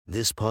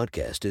This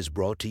podcast is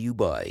brought to you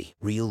by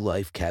Real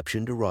Life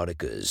Captioned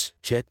Eroticas.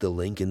 Check the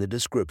link in the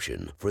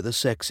description for the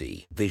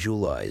sexy,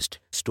 visualized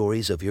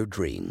stories of your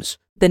dreams.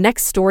 The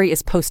next story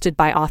is posted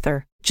by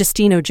author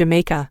Justino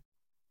Jamaica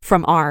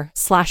from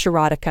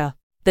r/erotica.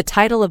 The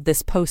title of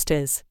this post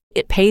is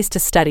It Pays to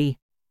Study.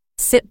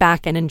 Sit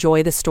back and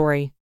enjoy the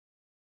story.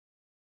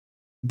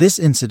 This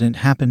incident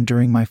happened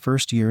during my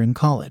first year in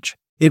college.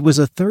 It was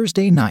a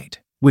Thursday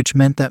night, which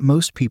meant that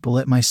most people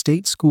at my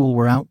state school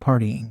were out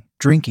partying,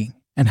 drinking,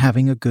 and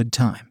having a good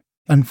time.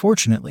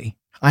 Unfortunately,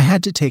 I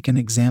had to take an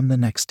exam the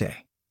next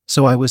day,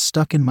 so I was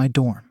stuck in my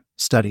dorm,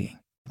 studying.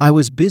 I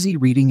was busy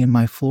reading in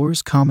my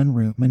floor's common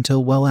room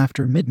until well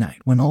after midnight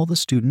when all the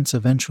students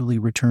eventually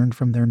returned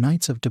from their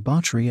nights of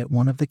debauchery at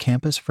one of the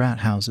campus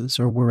frat houses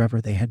or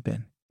wherever they had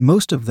been.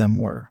 Most of them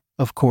were,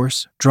 of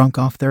course, drunk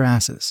off their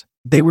asses.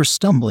 They were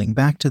stumbling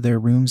back to their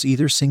rooms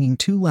either singing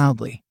too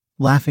loudly,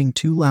 laughing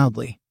too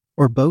loudly,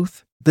 or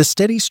both. The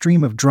steady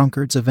stream of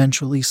drunkards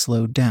eventually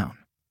slowed down.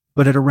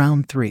 But at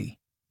around 3,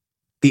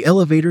 the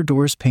elevator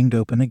doors pinged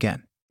open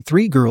again.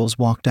 3 girls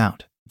walked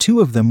out. 2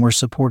 of them were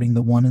supporting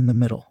the one in the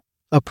middle,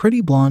 a pretty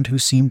blonde who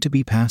seemed to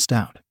be passed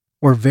out,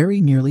 or very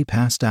nearly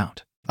passed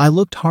out. I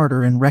looked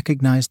harder and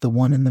recognized the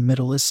one in the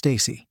middle as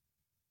Stacy,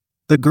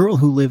 the girl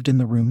who lived in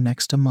the room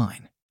next to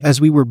mine. As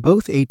we were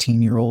both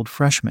 18-year-old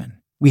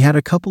freshmen, we had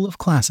a couple of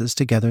classes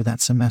together that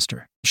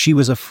semester. She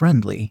was a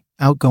friendly,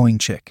 outgoing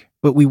chick,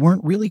 but we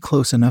weren't really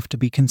close enough to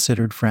be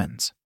considered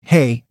friends.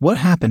 "Hey, what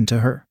happened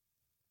to her?"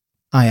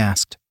 I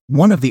asked.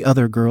 One of the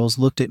other girls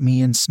looked at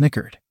me and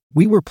snickered.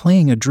 We were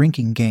playing a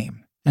drinking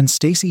game, and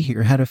Stacy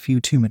here had a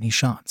few too many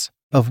shots.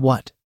 "Of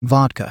what?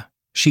 Vodka?"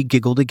 She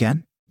giggled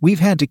again. "We've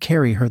had to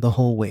carry her the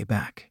whole way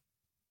back."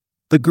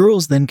 The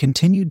girls then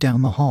continued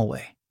down the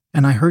hallway,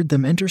 and I heard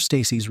them enter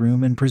Stacy's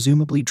room and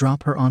presumably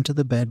drop her onto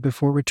the bed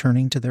before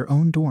returning to their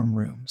own dorm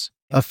rooms.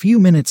 A few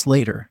minutes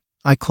later,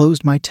 I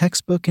closed my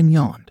textbook and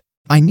yawned.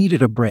 I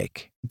needed a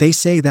break. They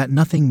say that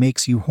nothing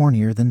makes you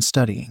hornier than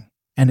studying,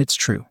 and it's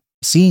true.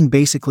 Seeing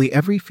basically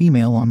every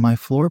female on my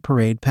floor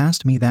parade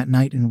past me that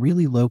night in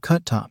really low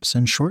cut tops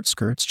and short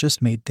skirts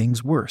just made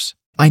things worse.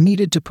 I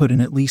needed to put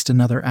in at least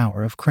another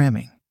hour of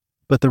cramming,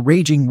 but the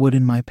raging wood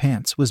in my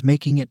pants was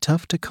making it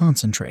tough to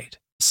concentrate.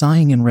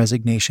 Sighing in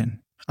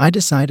resignation, I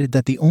decided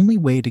that the only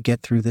way to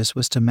get through this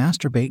was to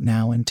masturbate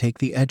now and take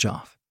the edge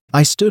off.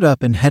 I stood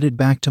up and headed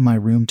back to my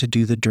room to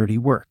do the dirty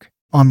work.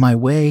 On my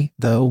way,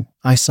 though,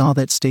 I saw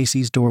that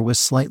Stacy's door was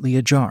slightly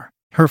ajar.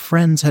 Her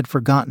friends had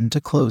forgotten to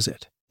close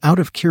it. Out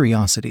of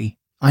curiosity,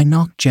 I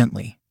knocked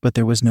gently, but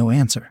there was no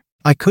answer.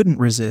 I couldn't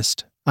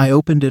resist. I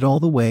opened it all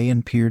the way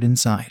and peered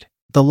inside.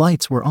 The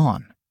lights were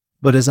on,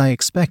 but as I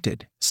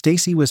expected,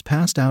 Stacy was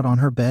passed out on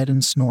her bed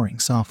and snoring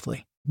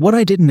softly. What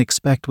I didn't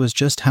expect was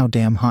just how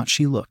damn hot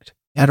she looked.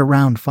 At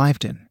around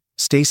 5'10",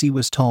 Stacy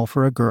was tall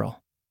for a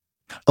girl.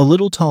 A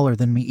little taller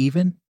than me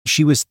even.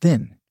 She was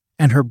thin,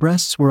 and her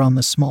breasts were on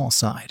the small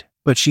side,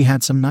 but she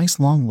had some nice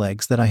long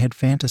legs that I had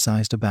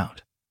fantasized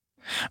about.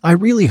 I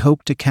really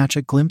hoped to catch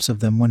a glimpse of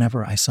them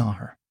whenever I saw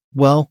her.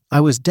 Well, I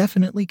was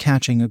definitely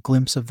catching a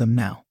glimpse of them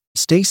now.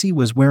 Stacy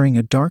was wearing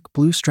a dark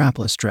blue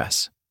strapless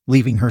dress,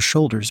 leaving her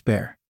shoulders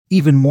bare.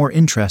 Even more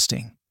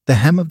interesting, the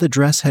hem of the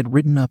dress had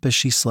ridden up as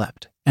she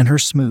slept, and her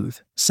smooth,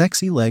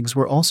 sexy legs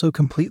were also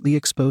completely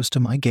exposed to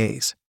my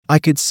gaze. I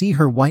could see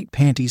her white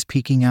panties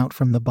peeking out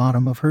from the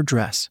bottom of her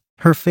dress.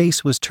 Her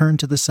face was turned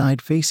to the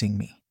side facing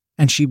me,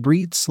 and she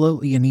breathed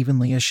slowly and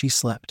evenly as she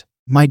slept.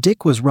 My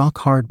dick was rock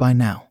hard by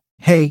now.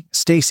 "Hey,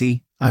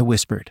 Stacy," I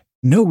whispered.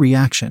 No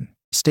reaction.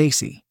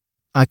 "Stacy,"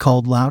 I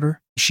called louder.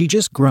 She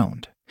just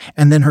groaned,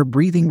 and then her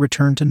breathing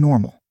returned to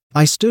normal.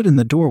 I stood in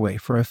the doorway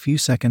for a few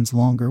seconds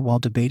longer while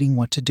debating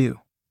what to do.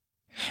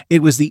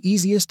 It was the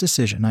easiest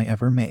decision I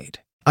ever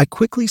made. I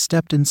quickly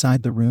stepped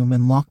inside the room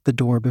and locked the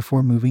door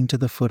before moving to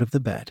the foot of the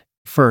bed.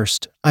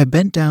 First, I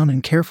bent down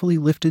and carefully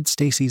lifted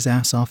Stacy's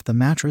ass off the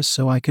mattress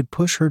so I could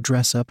push her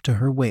dress up to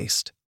her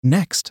waist.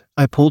 Next,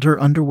 I pulled her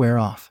underwear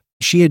off.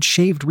 She had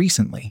shaved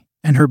recently,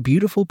 and her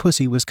beautiful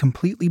pussy was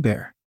completely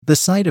bare. The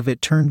sight of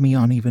it turned me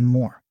on even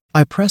more.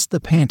 I pressed the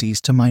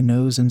panties to my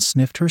nose and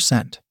sniffed her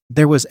scent.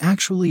 There was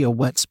actually a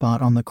wet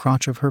spot on the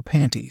crotch of her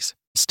panties.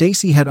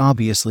 Stacy had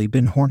obviously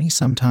been horny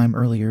sometime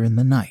earlier in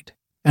the night,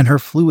 and her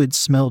fluids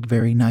smelled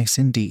very nice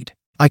indeed.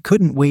 I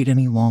couldn't wait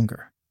any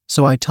longer,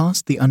 so I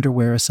tossed the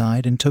underwear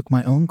aside and took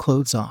my own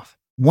clothes off.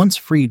 Once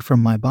freed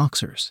from my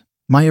boxers,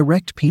 my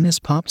erect penis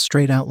popped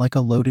straight out like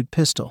a loaded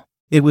pistol.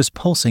 It was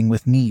pulsing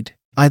with need.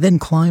 I then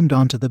climbed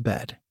onto the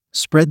bed,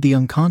 spread the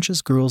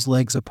unconscious girl's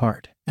legs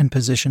apart, and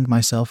positioned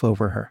myself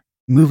over her.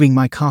 Moving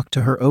my cock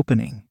to her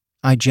opening,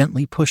 I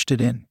gently pushed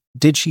it in.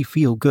 Did she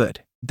feel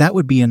good? That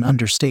would be an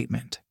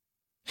understatement.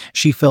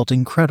 She felt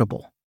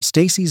incredible.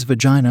 Stacy's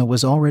vagina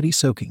was already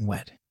soaking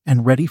wet,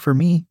 and ready for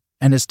me,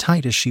 and as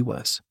tight as she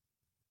was.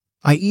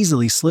 I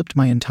easily slipped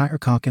my entire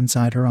cock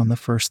inside her on the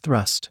first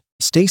thrust.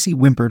 Stacy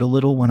whimpered a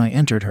little when I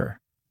entered her,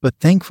 but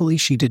thankfully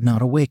she did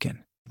not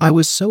awaken. I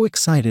was so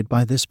excited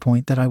by this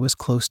point that I was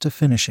close to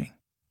finishing.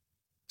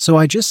 So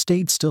I just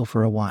stayed still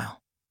for a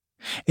while.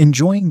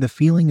 enjoying the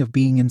feeling of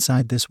being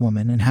inside this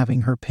woman and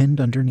having her pinned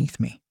underneath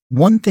me.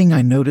 One thing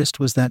I noticed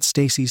was that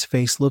Stacy's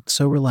face looked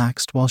so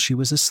relaxed while she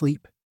was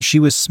asleep. She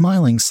was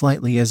smiling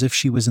slightly as if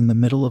she was in the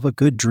middle of a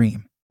good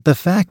dream. The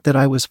fact that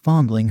I was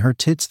fondling her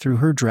tits through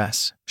her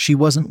dress, she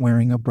wasn't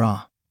wearing a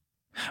bra,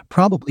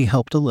 probably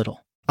helped a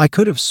little. I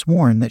could have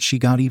sworn that she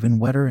got even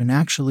wetter and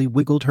actually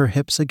wiggled her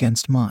hips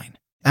against mine.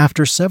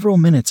 After several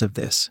minutes of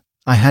this,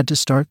 I had to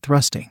start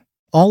thrusting.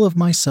 All of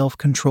my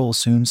self-control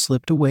soon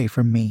slipped away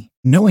from me.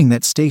 Knowing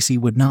that Stacy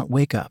would not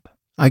wake up,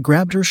 I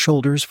grabbed her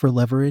shoulders for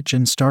leverage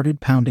and started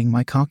pounding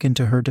my cock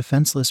into her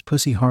defenseless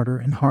pussy harder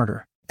and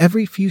harder.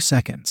 Every few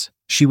seconds,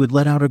 she would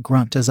let out a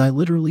grunt as I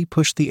literally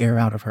pushed the air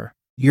out of her.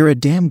 "You're a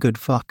damn good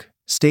fuck,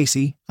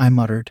 Stacy," I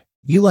muttered.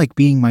 "You like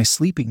being my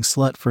sleeping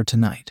slut for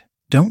tonight,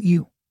 don't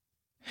you?"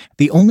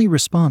 The only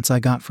response I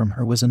got from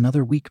her was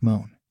another weak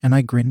moan, and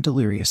I grinned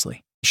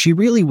deliriously. She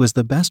really was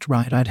the best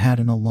ride I'd had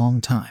in a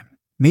long time.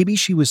 Maybe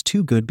she was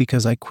too good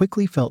because I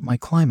quickly felt my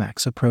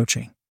climax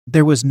approaching.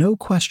 There was no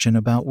question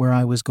about where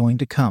I was going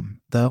to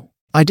come, though.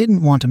 I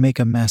didn't want to make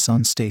a mess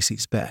on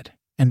Stacy's bed,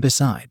 and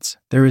besides,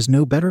 there is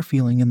no better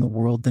feeling in the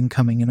world than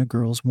coming in a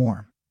girl's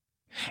warm,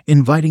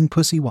 inviting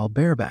pussy while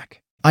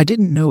bareback. I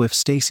didn't know if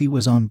Stacy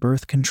was on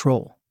birth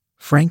control.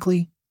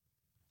 Frankly,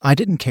 I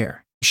didn't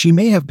care. She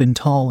may have been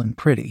tall and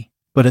pretty,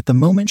 but at the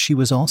moment she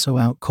was also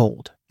out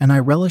cold, and I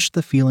relished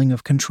the feeling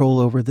of control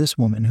over this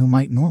woman who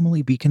might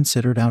normally be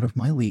considered out of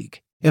my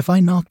league. If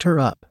I knocked her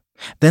up,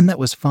 then that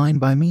was fine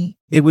by me.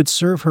 It would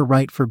serve her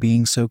right for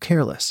being so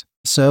careless.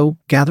 So,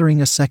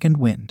 gathering a second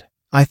wind,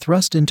 I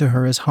thrust into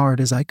her as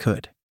hard as I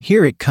could.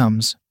 "Here it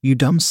comes, you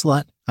dumb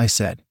slut," I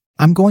said.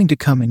 "I'm going to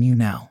come in you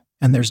now,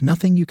 and there's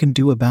nothing you can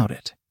do about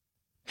it."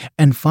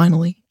 And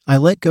finally, I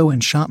let go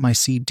and shot my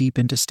seed deep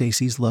into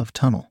Stacy's love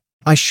tunnel.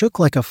 I shook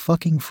like a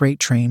fucking freight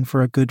train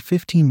for a good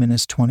 15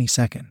 minutes 20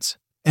 seconds,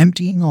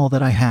 emptying all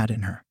that I had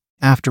in her.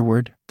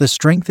 Afterward, the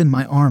strength in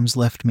my arms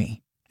left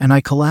me, and I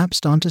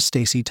collapsed onto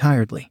Stacy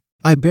tiredly.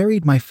 I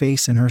buried my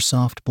face in her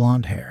soft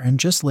blonde hair and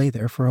just lay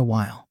there for a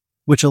while,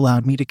 which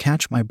allowed me to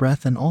catch my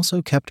breath and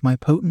also kept my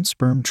potent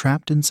sperm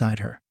trapped inside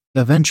her.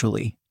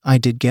 Eventually, I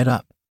did get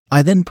up.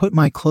 I then put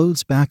my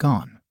clothes back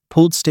on,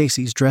 pulled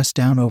Stacy's dress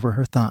down over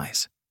her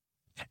thighs,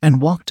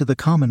 and walked to the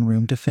common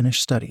room to finish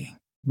studying.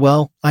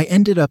 Well, I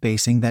ended up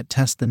acing that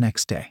test the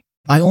next day.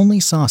 I only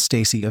saw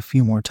Stacy a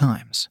few more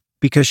times,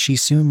 because she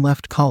soon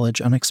left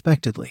college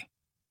unexpectedly.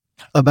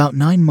 About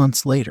 9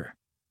 months later,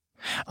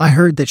 I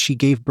heard that she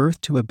gave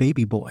birth to a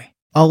baby boy.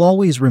 I'll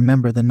always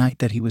remember the night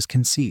that he was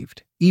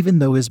conceived, even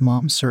though his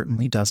mom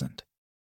certainly doesn't.